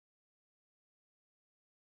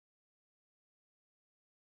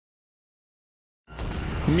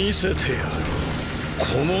見せてやるこ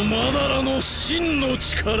のマダラの真の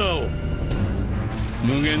力を。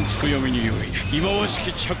無限つくよみにより忌まわし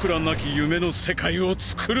きチャクラなき夢の世界を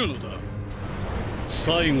作るのだ。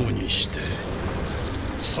最後にして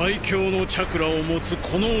最強のチャクラを持つ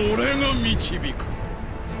この俺が導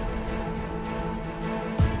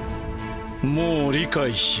く。もう理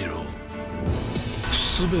解しろ。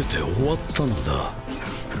全て終わったのだ。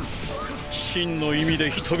真の意味で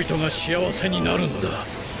人々が幸せになるのだ。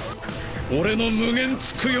俺の無限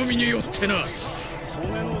つくよみによってな。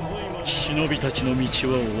忍びたちの道は終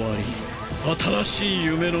わり、新しい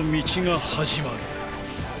夢の道が始まる。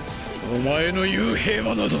お前の言う平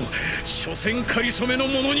和など所詮かりそめの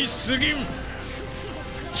ものに過ぎん。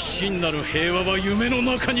真なる平和は夢の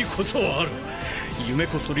中にこそある。夢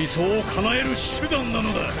こそ理想を叶える手段な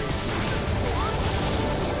のだ。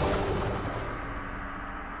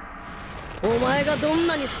お前がどん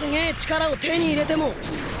なにすげえ力を手に入れても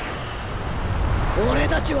俺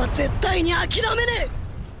たちは絶対に諦めねえ。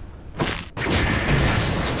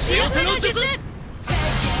血寄せの術、突っ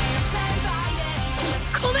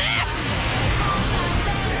込め。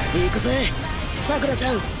行くぜさくらち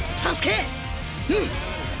ゃん、サスケ。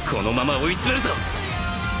このまま追い詰めるぞ。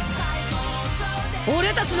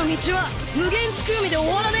俺たちの道は無限つくよみで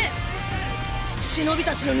終わらねえ。忍び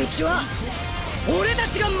たちの道は俺た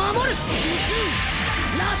ちが守る。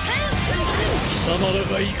貴様ら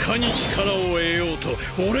がいかに力を得ようと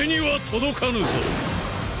俺には届かぬぞ。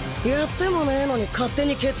やってもねえのに勝手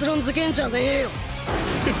に結論付けんじゃねえよ。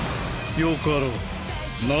よかろう。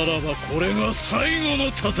ならばこれが最後の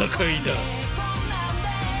戦いだ。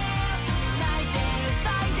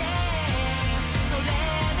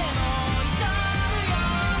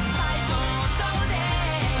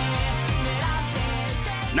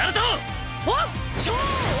ナルト、おっ超王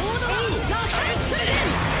道螺旋水蓮。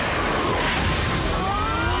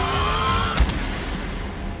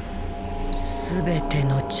全て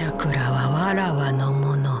のチャクラはわらわの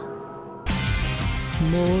もの。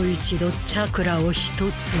もう一度チャクラを一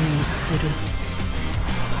つにする。